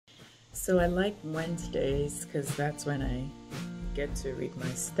So I like Wednesdays because that's when I get to read my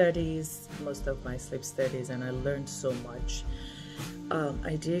studies, most of my sleep studies, and I learned so much.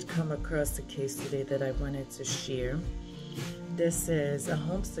 I did come across a case today that I wanted to share. This is a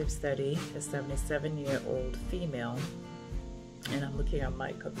home sleep study, a 77-year-old female, and I'm looking at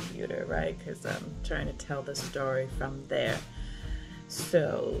my computer, right, because I'm trying to tell the story from there.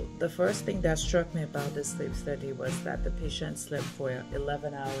 So the first thing that struck me about this sleep study was that the patient slept for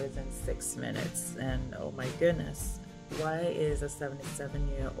 11 hours and 6 minutes, and oh my goodness, why is a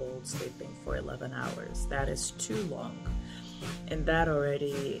 77-year-old sleeping for 11 hours? That is too long. And that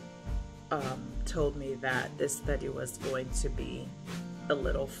already told me that this study was going to be a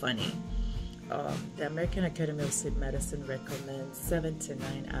little funny. The American Academy of Sleep Medicine recommends 7 to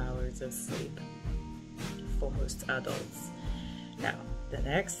 9 hours of sleep for most adults. Now, the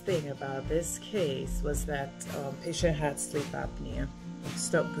next thing about this case was that patient had sleep apnea,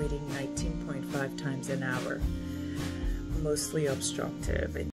 stopped breathing 19.5 times an hour, mostly obstructive.